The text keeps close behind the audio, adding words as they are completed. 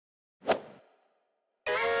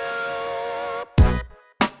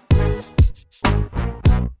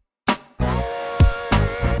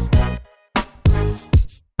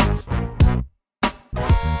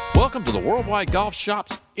Welcome to the Worldwide Golf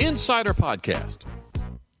Shop's Insider Podcast,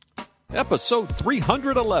 episode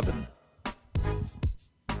 311.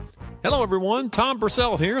 Hello, everyone. Tom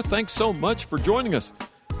Purcell here. Thanks so much for joining us.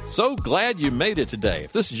 So glad you made it today.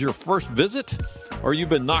 If this is your first visit or you've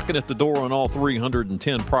been knocking at the door on all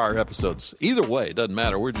 310 prior episodes, either way, it doesn't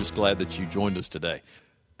matter. We're just glad that you joined us today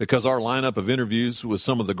because our lineup of interviews with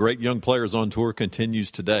some of the great young players on tour continues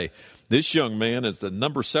today. This young man is the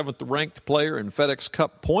number 7th ranked player in FedEx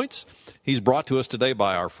Cup points. He's brought to us today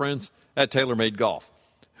by our friends at TaylorMade Golf.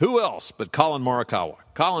 Who else but Collin Morikawa?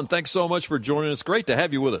 Collin, thanks so much for joining us. Great to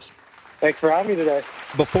have you with us. Thanks for having me today.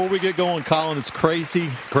 Before we get going, Collin, it's crazy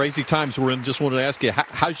times we're in. Just wanted to ask you,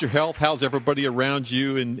 how's your health? How's everybody around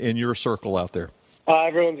you in your circle out there?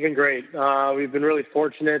 Everyone's been great. We've been really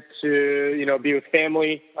fortunate to, be with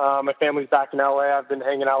family. My family's back in LA. I've been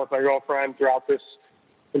hanging out with my girlfriend throughout this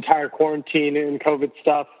entire quarantine and COVID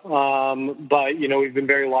stuff. But we've been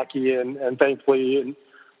very lucky and thankfully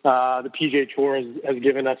the PGA Tour has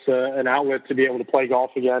given us an outlet to be able to play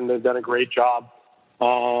golf again. They've done a great job.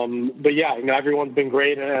 But yeah, everyone's been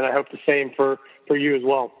great, and I hope the same for you as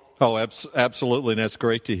well. Oh, absolutely, and that's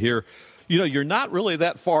great to hear. You're not really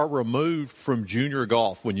that far removed from junior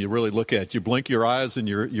golf when you really look at it. You blink your eyes and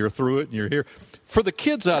you're through it and you're here. For the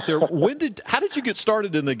kids out there, how did you get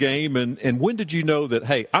started in the game, and when did you know that,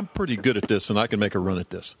 hey, I'm pretty good at this and I can make a run at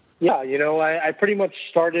this? Yeah, I pretty much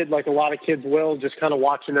started like a lot of kids will, just kind of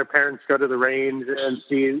watching their parents go to the range and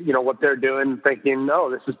see, what they're doing, thinking, oh,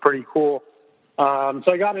 this is pretty cool. So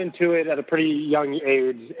I got into it at a pretty young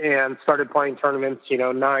age and started playing tournaments,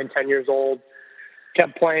 9, 10 years old.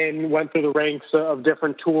 Kept playing, went through the ranks of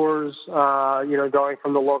different tours, going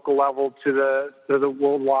from the local level to the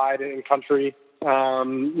worldwide and country,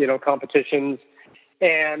 competitions.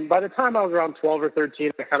 And by the time I was around 12 or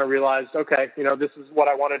 13, I kind of realized, okay, this is what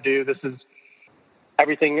I want to do. This is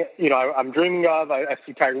everything, I'm dreaming of. I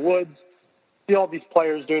see Tiger Woods, see all these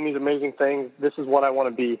players doing these amazing things. This is what I want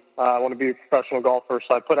to be. I want to be a professional golfer.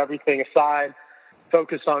 So I put everything aside,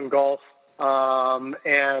 focused on golf,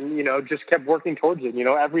 and, just kept working towards it,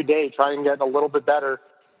 every day, trying to get a little bit better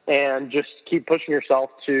and just keep pushing yourself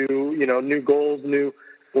to, new goals, new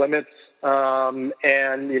limits. And,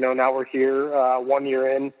 now we're here, 1 year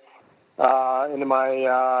into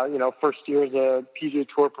my, first year as a PGA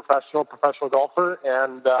Tour professional golfer.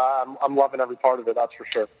 And, I'm loving every part of it. That's for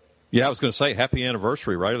sure. Yeah, I was going to say happy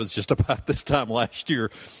anniversary, right? It was just about this time last year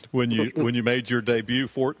when you made your debut,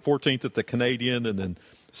 14th at the Canadian, and then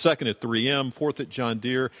second at 3M, 4th at John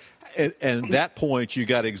Deere. And that point, you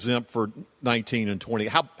got exempt for 19 and 20.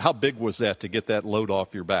 How big was that to get that load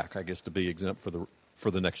off your back? I guess to be exempt for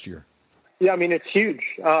the next year. Yeah, it's huge.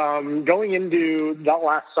 Going into that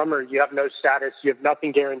last summer, you have no status, you have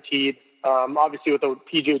nothing guaranteed. Obviously, what the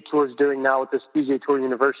PGA Tour is doing now with this PGA Tour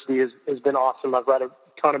University has been awesome. I've read a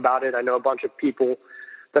ton about it. I know a bunch of people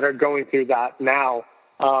that are going through that now.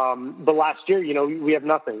 But last year, we have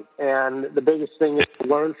nothing. And the biggest thing is to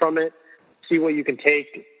learn from it, see what you can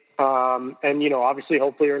take, and, obviously,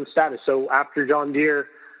 hopefully earn status. So after John Deere,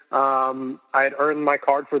 I had earned my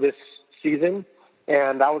card for this season,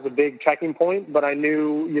 and that was a big checking point. But I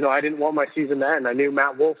knew, I didn't want my season to end. I knew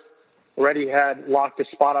Matt Wolff already had locked a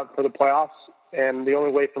spot up for the playoffs, and the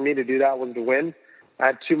only way for me to do that was to win. I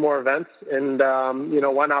had 2 more events, and,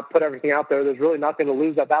 why not put everything out there? There's really nothing to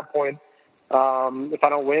lose at that point. If I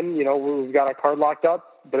don't win, we've got our card locked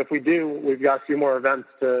up. But if we do, we've got a few more events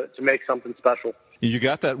to make something special. You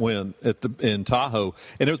got that win in Tahoe,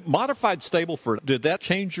 and it was modified Stableford. Did that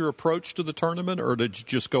change your approach to the tournament, or did you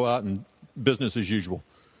just go out and business as usual?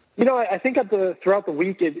 I think throughout the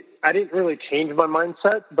week, I didn't really change my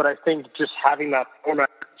mindset, but I think just having that format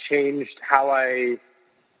changed how I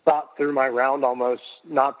thought through my round, almost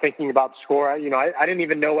not thinking about score. I didn't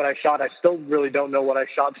even know what I shot. I still really don't know what I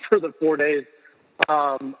shot for the 4 days.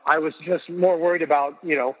 I was just more worried about,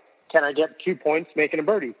 can I get 2 points making a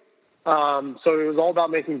birdie? So it was all about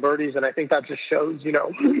making birdies. And I think that just shows,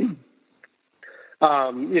 when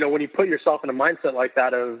you put yourself in a mindset like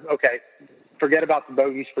that of, okay, forget about the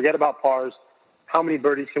bogeys, forget about pars. How many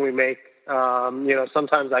birdies can we make?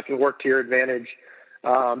 Sometimes that can work to your advantage,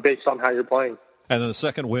 based on how you're playing. And then the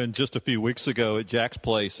second win just a few weeks ago at Jack's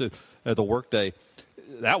Place at the Workday,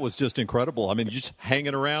 that was just incredible. Just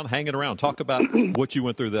hanging around. Talk about what you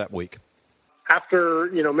went through that week. After,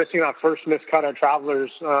 missing that first missed cut at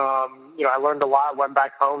Travelers, I learned a lot, went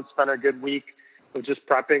back home, spent a good week of just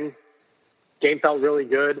prepping. Game felt really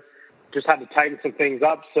good. Just had to tighten some things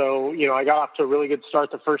up. So, I got off to a really good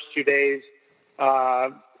start the first 2 days.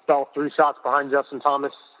 Fell 3 shots behind Justin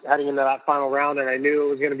Thomas heading into that final round, and I knew it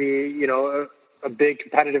was going to be, a big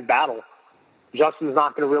competitive battle. Justin's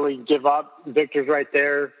not going to really give up. Victor's right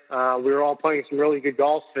there. We were all playing some really good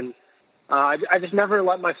golf, and I just never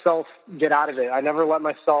let myself get out of it. I never let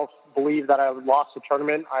myself believe that I lost the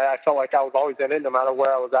tournament. I felt like I was always in it no matter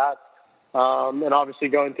where I was at. And obviously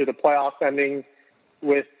going through the playoff ending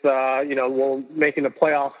with, making the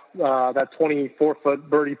playoff, that 24-foot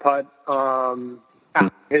birdie putt,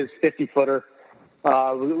 his 50-footer,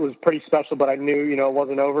 was pretty special, but I knew, it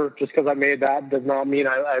wasn't over. Just because I made that does not mean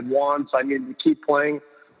I won, so I needed to keep playing.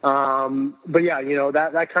 But yeah,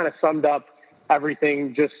 that kind of summed up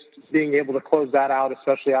everything, just being able to close that out,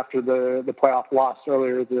 especially after the playoff loss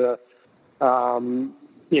earlier,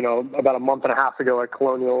 about a month and a half ago at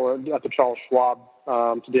Colonial at the Charles Schwab,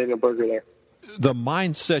 to Daniel Berger there. The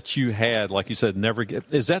mindset you had, like you said,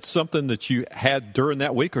 is that something that you had during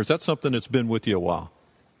that week, or is that something that's been with you a while?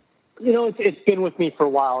 It's been with me for a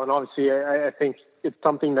while, and obviously I think it's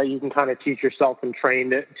something that you can kind of teach yourself and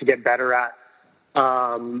train to get better at.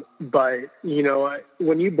 But,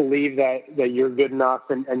 when you believe that you're good enough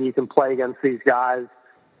and you can play against these guys,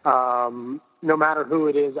 no matter who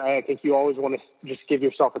it is, I think you always want to just give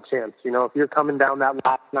yourself a chance. If you're coming down that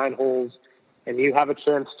last 9 holes and you have a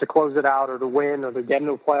chance to close it out or to win or to get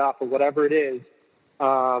into a playoff or whatever it is,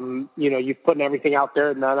 you've put everything out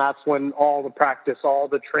there, and then that's when all the practice, all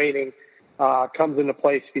the training comes into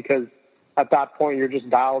place, because at that point you're just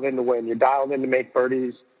dialed in to win. You're dialed in to make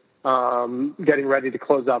birdies, getting ready to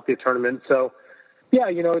close out the tournament. So,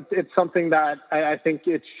 yeah, it's something that I think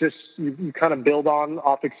it's just you kind of build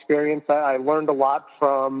off experience. I learned a lot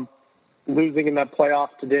from losing in that playoff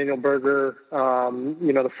to Daniel Berger,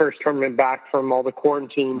 the first tournament back from all the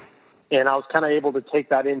quarantine. And I was kind of able to take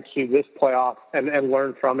that into this playoff and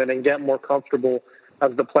learn from it and get more comfortable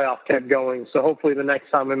as the playoff kept going. So hopefully the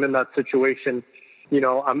next time I'm in that situation,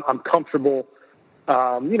 I'm comfortable.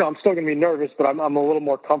 I'm still going to be nervous, but I'm a little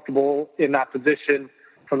more comfortable in that position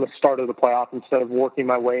from the start of the playoff instead of working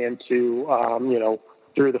my way into,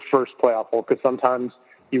 through the first playoff hole, because sometimes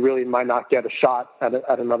you really might not get a shot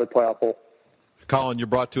at another playoff hole. Colin, you're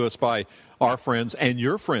brought to us by our friends and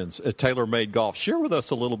your friends at TaylorMade Golf. Share with us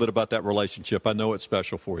a little bit about that relationship. I know it's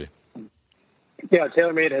special for you. Yeah,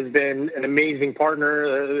 TaylorMade has been an amazing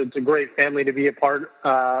partner. It's a great family to be a part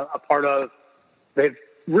of. They've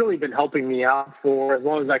really been helping me out for as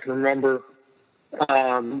long as I can remember,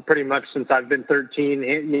 pretty much since I've been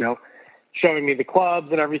 13, showing me the clubs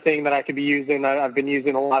and everything that I could be using. I've been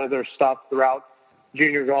using a lot of their stuff throughout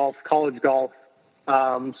junior golf, college golf.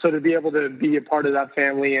 So to be able to be a part of that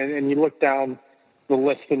family, and you look down the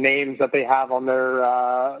list of names that they have on their,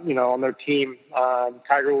 on their team,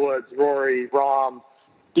 Tiger Woods, Rory, Rahm,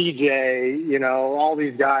 DJ, all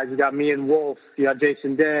these guys. You got me and Wolf, you got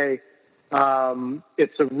Jason Day.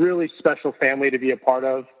 It's a really special family to be a part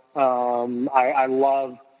of. I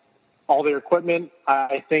love all their equipment.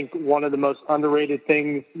 I think one of the most underrated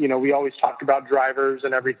things, we always talk about drivers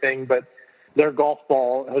and everything, but their golf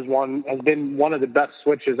ball has been one of the best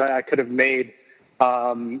switches I could have made,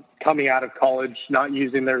 coming out of college, not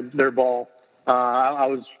using their ball. I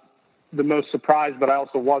was the most surprised, but I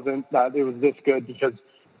also wasn't that it was this good, because,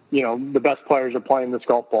 the best players are playing this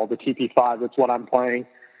golf ball, the TP5. That's what I'm playing.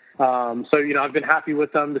 So, I've been happy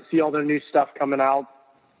with them to see all their new stuff coming out.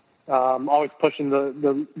 Always pushing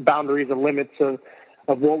the boundaries and limits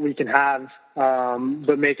of what we can have,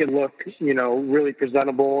 but make it look, really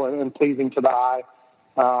presentable and pleasing to the eye.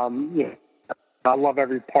 I love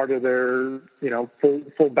every part of their,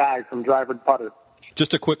 full bag from driver to putter.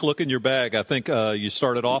 Just a quick look in your bag. I think you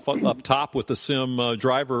started off up top with the Sim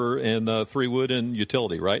driver and 3-wood and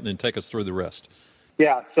utility, right? And then take us through the rest.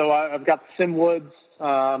 Yeah, so I've got the Sim Woods.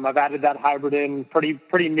 I've added that hybrid in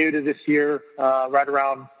pretty new to this year, right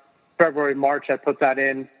around February, March. I put that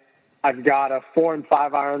in. I've got a 4 and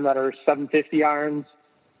 5 iron that are 750 irons.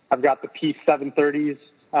 I've got the P730s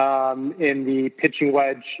in the pitching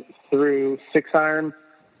wedge through 6 iron.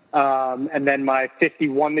 And then my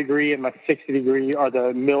 51 degree and my 60 degree are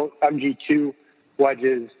the MG2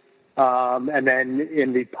 wedges. And then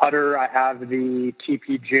in the putter, I have the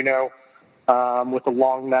TP Juno with a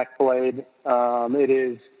long neck blade.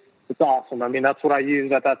 It's awesome. I mean, that's what I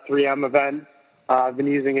used at that 3M event. I've been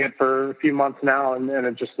using it for a few months now, and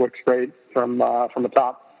it just looks great from the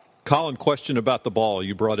top. Colin, question about the ball.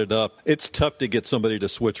 You brought it up. It's tough to get somebody to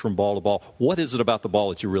switch from ball to ball. What is it about the ball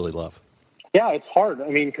that you really love? Yeah, it's hard. I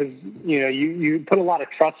mean, because, you put a lot of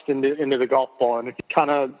trust into the golf ball, and if you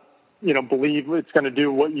kind of, believe it's going to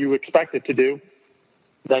do what you expect it to do,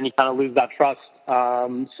 then you kind of lose that trust.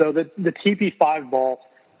 So the TP5 ball,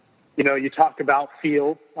 you talk about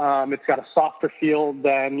feel. It's got a softer feel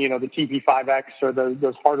than, the TP5X or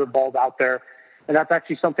those harder balls out there. And that's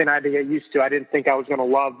actually something I had to get used to. I didn't think I was going to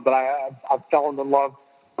love, but I've fallen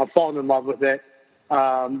in love with it.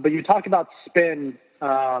 But you talk about spin.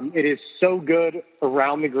 It is so good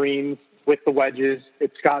around the greens with the wedges.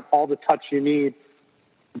 It's got all the touch you need.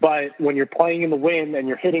 But when you're playing in the wind and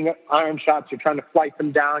you're hitting iron shots, you're trying to flight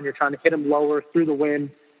them down, you're trying to hit them lower through the wind,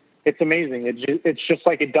 it's amazing. It's just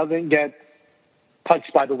like it doesn't get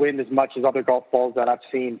touched by the wind as much as other golf balls that I've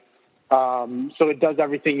seen. So it does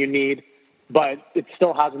everything you need, but it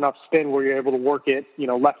still has enough spin where you're able to work it,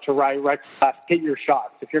 left to right, right to left, hit your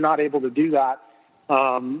shots. If you're not able to do that,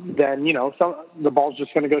 then, the ball's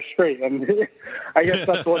just going to go straight. And I guess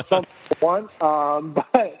that's what some people want.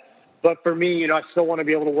 But for me, I still want to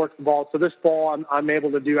be able to work the ball. So this ball, I'm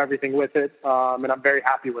able to do everything with it, and I'm very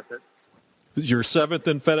happy with it. Your 7th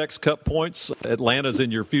in FedEx Cup points. Atlanta's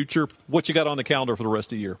in your future. What you got on the calendar for the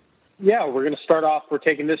rest of the year? Yeah, we're going to start off. We're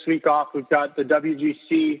taking this week off. We've got the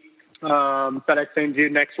WGC, FedEx St.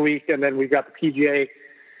 Jude next week, and then we've got the PGA,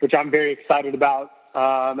 which I'm very excited about,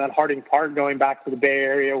 at Harding Park, going back to the Bay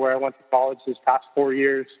Area where I went to college this past 4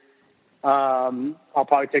 years. I'll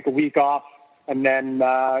probably take a week off and then,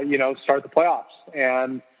 start the playoffs.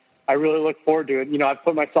 And I really look forward to it. I've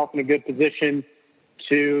put myself in a good position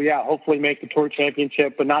to, hopefully make the Tour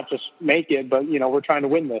Championship, but not just make it, but, we're trying to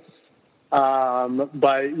win this.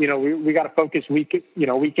 But we got to focus week in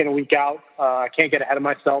and week out. I can't get ahead of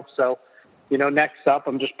myself. So, next up,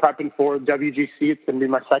 I'm just prepping for WGC. It's going to be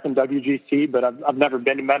my second WGC, but I've never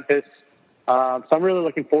been to Memphis. So I'm really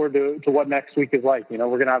looking forward to what next week is like. We're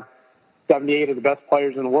going to have 78 of the best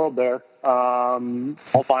players in the world there, all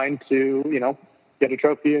vying to, get a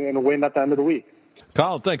trophy and a win at the end of the week.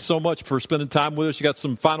 Colin, thanks so much for spending time with us. You got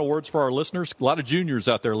some final words for our listeners? A lot of juniors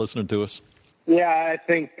out there listening to us. Yeah, I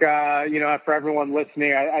think, for everyone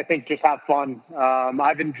listening, I think just have fun.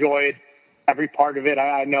 I've enjoyed every part of it.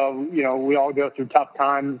 I know, we all go through tough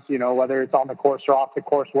times, whether it's on the course or off the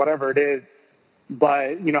course, whatever it is.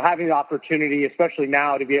 But, having the opportunity, especially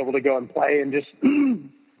now, to be able to go and play and just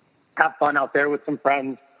have fun out there with some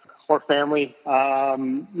friends or family,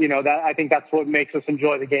 that I think that's what makes us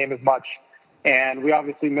enjoy the game as much. And we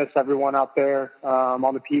obviously miss everyone out there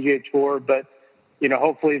on the PGA Tour, but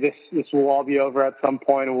hopefully this will all be over at some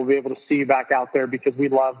point and we'll be able to see you back out there because we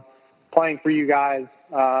love playing for you guys,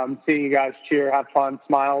 seeing you guys cheer, have fun,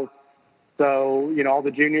 smiles. So, all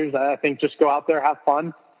the juniors, I think just go out there, have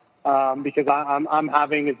fun, because I'm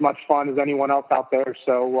having as much fun as anyone else out there.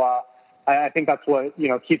 So I think that's what,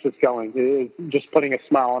 keeps us going, is just putting a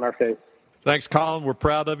smile on our face. Thanks, Colin. We're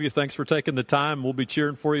proud of you. Thanks for taking the time. We'll be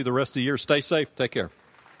cheering for you the rest of the year. Stay safe. Take care.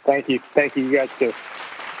 Thank you. Thank you. You guys too.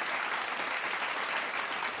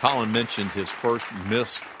 Colin mentioned his first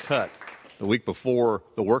missed cut the week before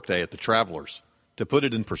the workday at the Travelers. To put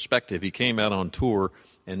it in perspective, he came out on tour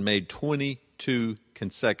and made 22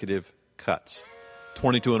 consecutive cuts,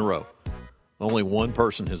 22 in a row. Only one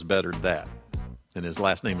person has bettered that, and his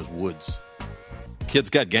last name is Woods. Kid's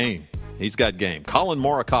got game. He's got game. Colin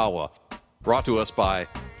Morikawa, brought to us by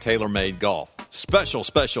TaylorMade Golf. Special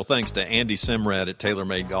thanks to Andy Simrad at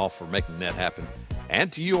TaylorMade Golf for making that happen.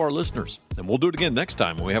 And to you, our listeners. And we'll do it again next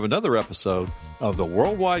time when we have another episode of the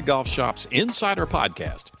Worldwide Golf Shops Insider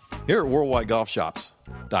Podcast here at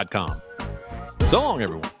worldwidegolfshops.com. So long,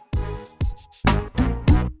 everyone.